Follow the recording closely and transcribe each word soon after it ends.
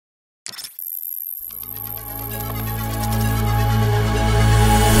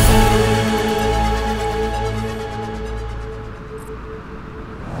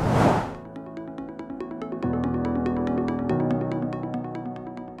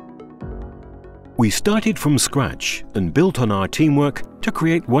We started from scratch and built on our teamwork to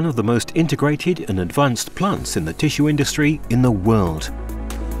create one of the most integrated and advanced plants in the tissue industry in the world.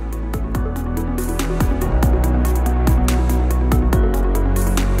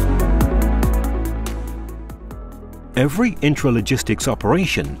 Every intralogistics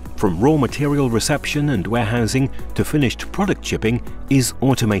operation, from raw material reception and warehousing to finished product shipping, is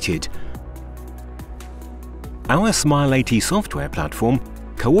automated. Our Smile80 software platform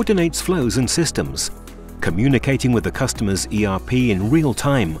coordinates flows and systems, communicating with the customer's ERP in real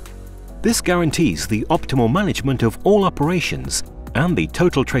time. This guarantees the optimal management of all operations and the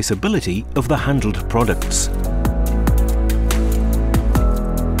total traceability of the handled products.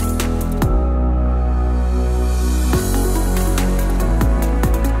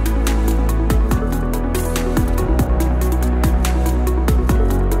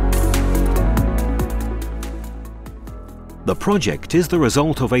 The project is the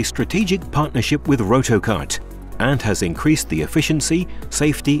result of a strategic partnership with Rotocart and has increased the efficiency,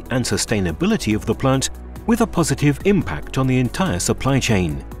 safety and sustainability of the plant with a positive impact on the entire supply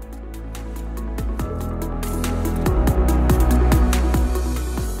chain.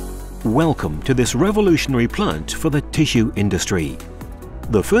 Welcome to this revolutionary plant for the tissue industry.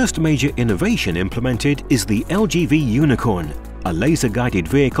 The first major innovation implemented is the LGV Unicorn, a laser-guided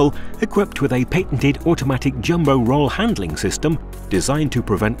vehicle equipped with a patented automatic jumbo roll handling system designed to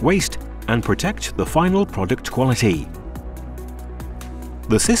prevent waste and protect the final product quality.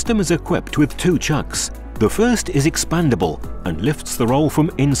 The system is equipped with two chucks. The first is expandable and lifts the roll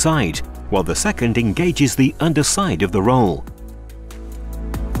from inside, while the second engages the underside of the roll.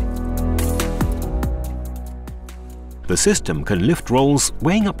 The system can lift rolls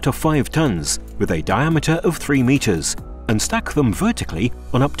weighing up to 5 tons with a diameter of 3 meters and stack them vertically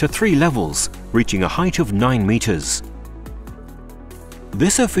on up to 3 levels, reaching a height of 9 meters.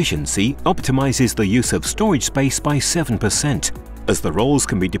 This efficiency optimizes the use of storage space by 7%, as the rolls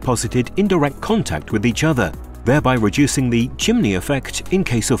can be deposited in direct contact with each other, thereby reducing the chimney effect in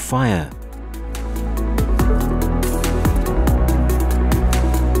case of fire.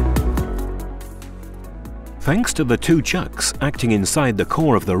 Thanks to the two chucks acting inside the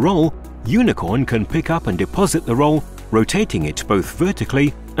core of the roll, Unicorn can pick up and deposit the roll, rotating it both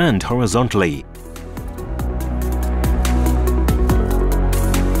vertically and horizontally.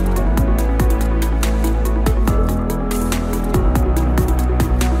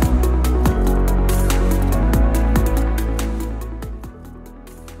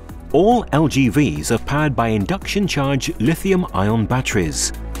 All LGVs are powered by induction charge lithium-ion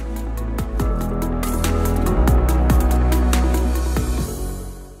batteries.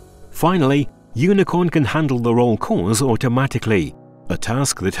 Finally, Unicorn can handle the roll cores automatically, a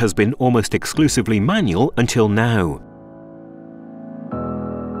task that has been almost exclusively manual until now.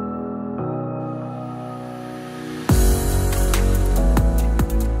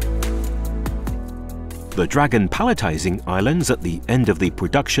 The Dragon palletizing islands at the end of the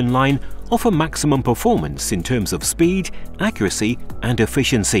production line offer maximum performance in terms of speed, accuracy and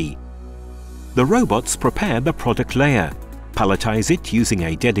efficiency. The robots prepare the product layer, palletize it using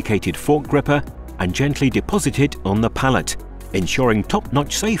a dedicated fork gripper and gently deposit it on the pallet, ensuring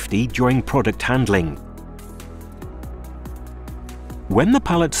top-notch safety during product handling. When the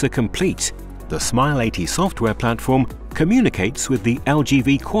pallets are complete, the Smile80 software platform communicates with the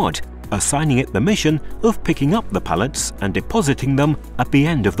LGV quad, assigning it the mission of picking up the pallets and depositing them at the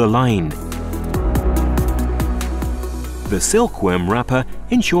end of the line. The silkworm wrapper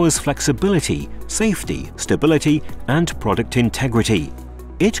ensures flexibility, safety, stability and product integrity.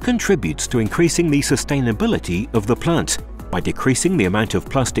 It contributes to increasing the sustainability of the plant by decreasing the amount of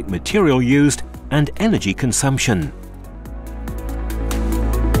plastic material used and energy consumption.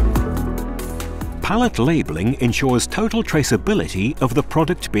 Pallet labeling ensures total traceability of the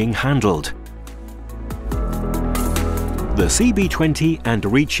product being handled. The CB20 and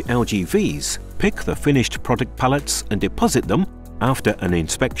Reach LGVs pick the finished product pallets and deposit them, after an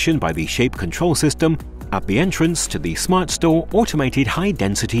inspection by the shape control system, at the entrance to the SmartStore automated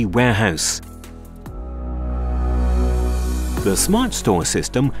high-density warehouse. The SmartStore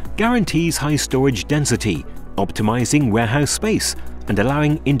system guarantees high storage density, optimizing warehouse space and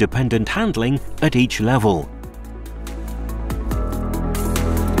allowing independent handling at each level.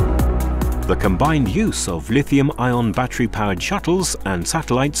 The combined use of lithium-ion battery-powered shuttles and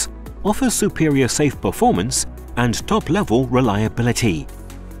satellites offers superior safe performance and top-level reliability.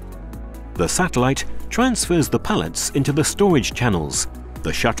 The satellite transfers the pallets into the storage channels.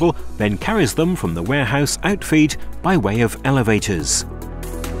 The shuttle then carries them from the warehouse outfeed by way of elevators.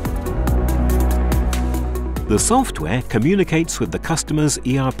 The software communicates with the customer's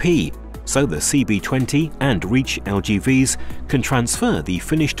ERP, so the CB20 and Reach LGVs can transfer the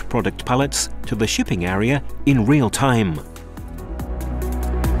finished product pallets to the shipping area in real time.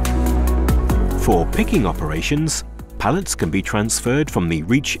 For picking operations, pallets can be transferred from the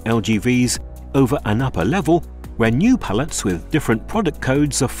Reach LGVs over an upper level where new pallets with different product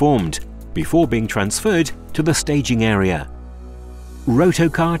codes are formed before being transferred to the staging area.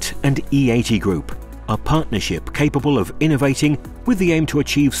 Rotocart and E80 Group, a partnership capable of innovating with the aim to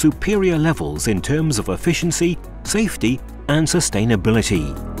achieve superior levels in terms of efficiency, safety and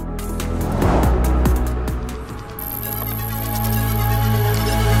sustainability.